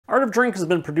Art of Drink has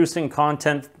been producing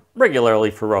content regularly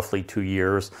for roughly 2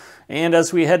 years, and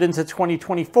as we head into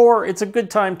 2024, it's a good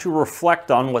time to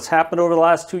reflect on what's happened over the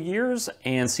last 2 years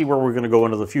and see where we're going to go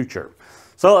into the future.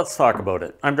 So let's talk about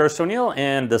it. I'm Darcy O'Neill,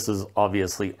 and this is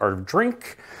obviously Art of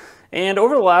Drink. And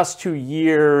over the last 2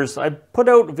 years, I've put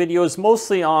out videos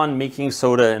mostly on making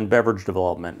soda and beverage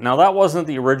development. Now, that wasn't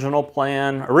the original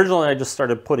plan. Originally, I just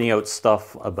started putting out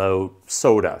stuff about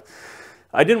soda.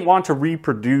 I didn't want to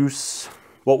reproduce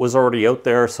what was already out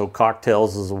there, so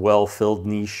cocktails is a well-filled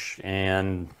niche,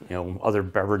 and other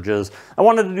beverages. I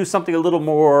wanted to do something a little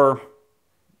more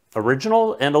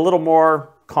original and a little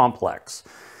more complex.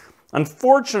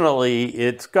 Unfortunately,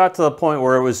 it got to the point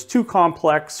where it was too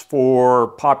complex for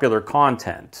popular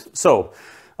content. So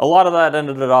a lot of that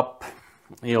ended up,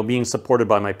 being supported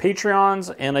by my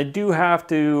Patreons, and I do have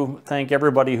to thank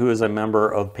everybody who is a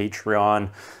member of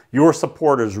Patreon. Your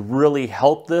support has really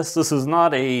helped this. This is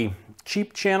not a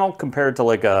cheap channel compared to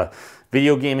like a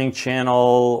video gaming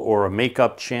channel or a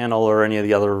makeup channel or any of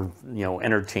the other,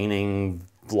 entertaining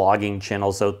vlogging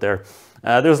channels out there.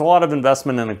 There's a lot of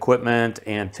investment in equipment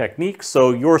and technique,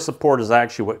 so your support is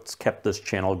actually what's kept this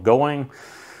channel going,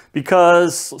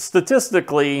 because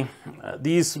statistically,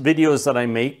 these videos that I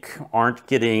make aren't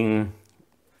getting,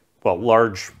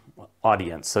 large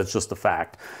audience. That's just a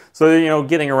fact. So,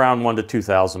 getting around 1,000 to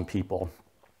 2,000 people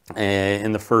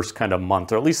in the first kind of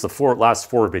month, or at least the last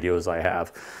four videos I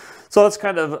have. So that's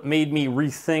kind of made me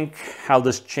rethink how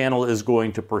this channel is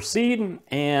going to proceed,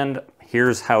 and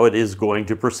here's how it is going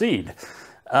to proceed.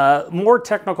 More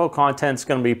technical content is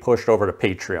going to be pushed over to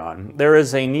Patreon. There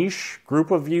is a niche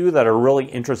group of you that are really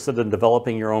interested in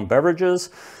developing your own beverages,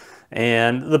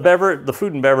 and the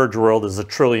food and beverage world is $1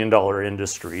 trillion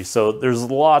industry, so there's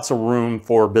lots of room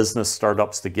for business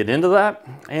startups to get into that.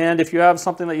 And if you have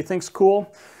something that you think's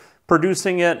cool,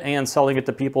 producing it and selling it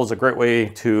to people is a great way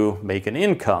to make an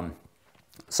income.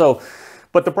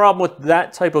 But the problem with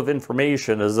that type of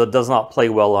information is it does not play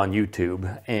well on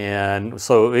YouTube, and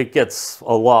so it gets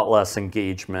a lot less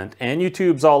engagement. And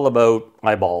YouTube's all about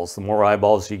eyeballs. The more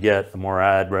eyeballs you get, the more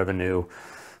ad revenue.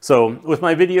 So with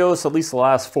my videos, at least the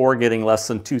last 4 getting less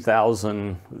than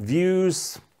 2,000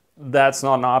 views, that's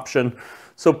not an option.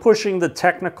 So pushing the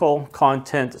technical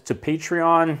content to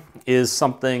Patreon is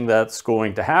something that's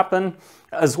going to happen,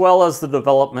 as well as the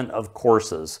development of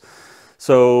courses.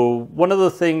 So one of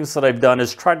the things that I've done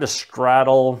is tried to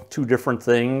straddle 2 different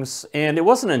things, and it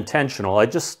wasn't intentional. I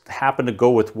just happened to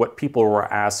go with what people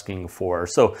were asking for.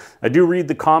 So I do read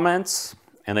the comments,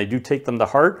 and I do take them to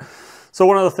heart. So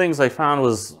one of the things I found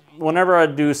was whenever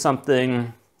I'd do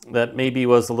something that maybe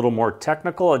was a little more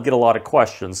technical, I'd get a lot of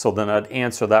questions. So then I'd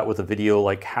answer that with a video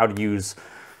like how to use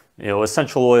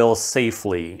essential oils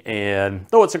safely. And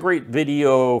though it's a great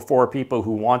video for people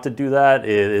who want to do that,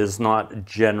 it is not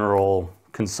general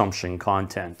consumption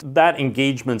content. That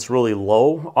engagement's really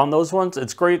low on those ones.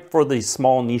 It's great for the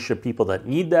small niche of people that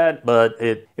need that, but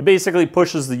it basically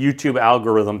pushes the YouTube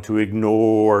algorithm to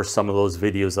ignore some of those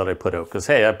videos that I put out. Because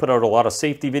hey, I put out a lot of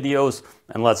safety videos,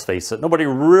 and let's face it, nobody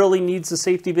really needs a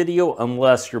safety video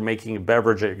unless you're making a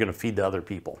beverage that you're going to feed to other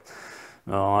people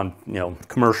on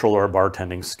commercial or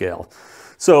bartending scale.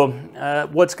 So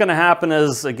what's going to happen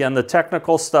is, again, the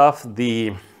technical stuff,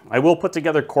 I will put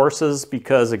together courses,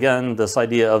 because again, this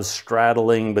idea of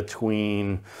straddling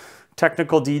between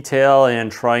technical detail and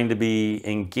trying to be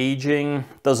engaging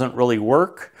doesn't really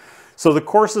work. So the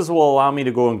courses will allow me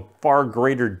to go in far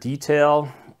greater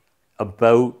detail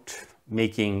about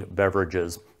making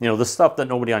beverages. The stuff that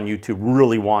nobody on YouTube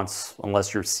really wants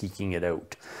unless you're seeking it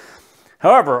out.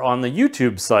 However, on the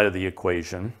YouTube side of the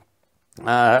equation,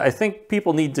 I think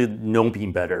people need to know me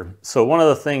better. So one of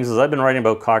the things is I've been writing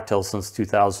about cocktails since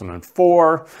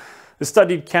 2004. I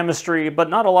studied chemistry, but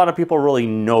not a lot of people really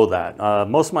know that.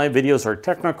 Most of my videos are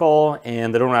technical,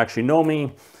 and they don't actually know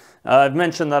me. I've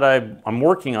mentioned that I'm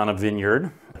working on a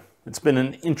vineyard. It's been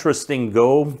an interesting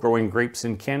go growing grapes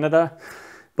in Canada,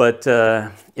 but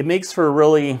it makes for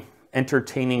really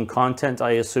entertaining content,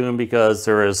 I assume, because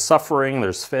there is suffering,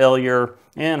 there's failure,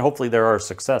 and hopefully there are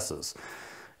successes.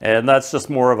 And that's just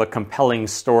more of a compelling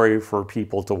story for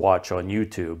people to watch on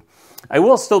YouTube. I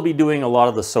will still be doing a lot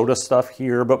of the soda stuff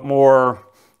here, but more,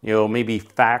 maybe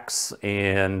facts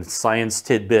and science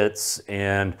tidbits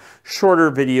and shorter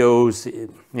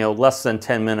videos, less than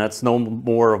 10 minutes, no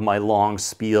more of my long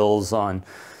spiels on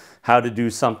how to do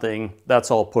something.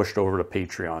 That's all pushed over to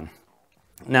Patreon.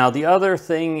 Now, the other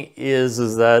thing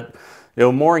is that,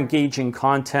 more engaging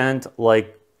content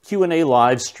like Q&A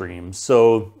live streams.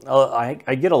 So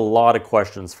I get a lot of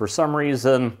questions. For some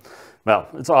reason, well,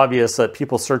 it's obvious that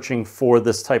people searching for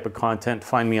this type of content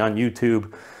find me on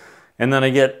YouTube. And then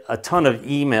I get a ton of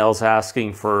emails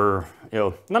asking for,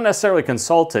 not necessarily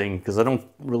consulting, because I don't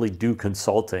really do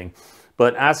consulting,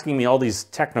 but asking me all these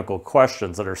technical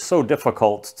questions that are so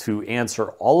difficult to answer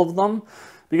all of them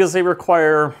because they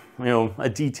require, a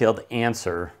detailed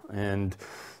answer. And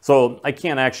so I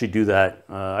can't actually do that.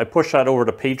 I push that over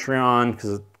to Patreon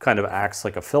because it kind of acts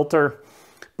like a filter.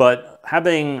 But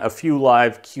having a few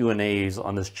live Q&As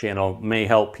on this channel may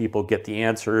help people get the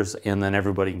answers, and then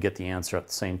everybody can get the answer at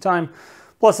the same time.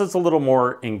 Plus, it's a little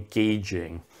more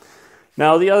engaging.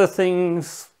 Now, the other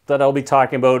things that I'll be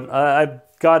talking about, I've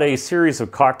got a series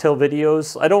of cocktail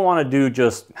videos. I don't want to do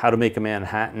just how to make a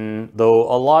Manhattan,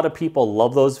 though a lot of people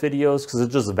love those videos because it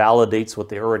just validates what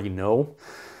they already know.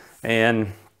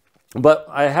 But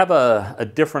I have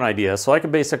a different idea. So I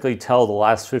can basically tell the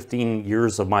last 15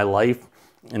 years of my life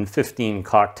in 15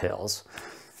 cocktails.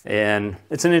 And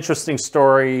it's an interesting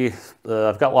story.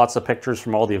 I've got lots of pictures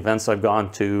from all the events I've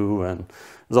gone to, and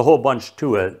there's a whole bunch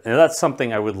to it. And that's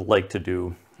something I would like to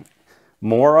do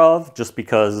more of, just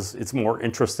because it's more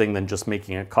interesting than just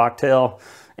making a cocktail.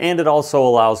 And it also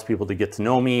allows people to get to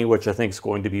know me, which I think is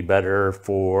going to be better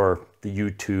for the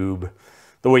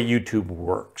way YouTube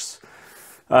works.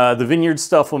 The vineyard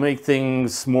stuff will make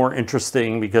things more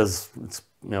interesting because it's,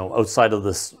 outside of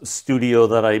this studio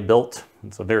that I built.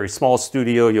 It's a very small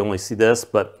studio. You only see this,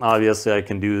 but obviously I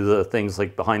can do the things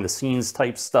like behind the scenes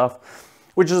type stuff,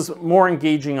 which is more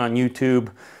engaging on YouTube.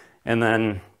 And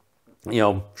then,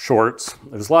 shorts.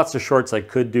 There's lots of shorts I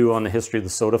could do on the history of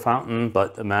the soda fountain,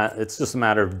 but it's just a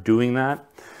matter of doing that.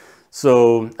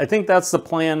 So I think that's the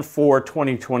plan for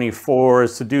 2024,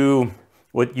 is to do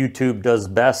what YouTube does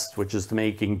best, which is to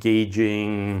make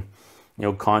engaging,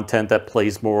 content that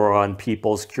plays more on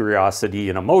people's curiosity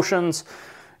and emotions,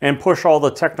 and push all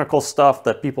the technical stuff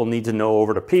that people need to know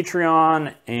over to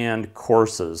Patreon and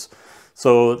courses.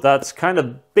 So that's kind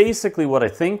of basically what I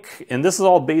think. And this is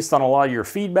all based on a lot of your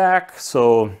feedback.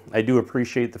 So I do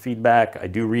appreciate the feedback. I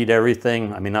do read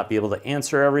everything. I may not be able to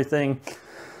answer everything,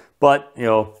 but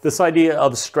this idea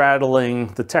of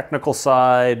straddling the technical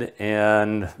side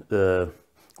and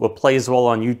what plays well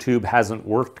on YouTube hasn't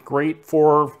worked great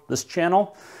for this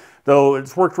channel, though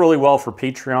it's worked really well for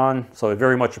Patreon. So I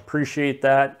very much appreciate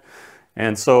that.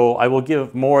 And so I will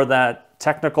give more of that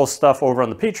technical stuff over on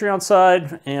the Patreon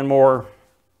side and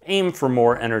aim for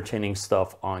more entertaining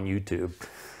stuff on YouTube.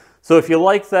 So if you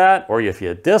like that, or if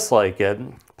you dislike it,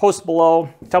 post below,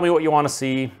 tell me what you want to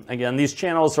see. Again, these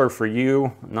channels are for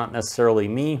you, not necessarily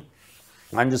me.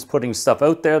 I'm just putting stuff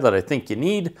out there that I think you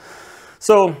need.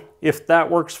 So if that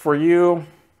works for you,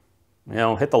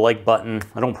 hit the like button.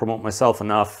 I don't promote myself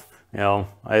enough. I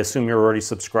assume you're already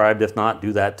subscribed. If not,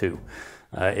 do that too.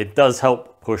 It does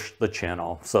help push the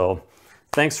channel. So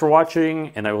thanks for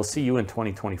watching, and I will see you in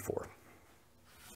 2024.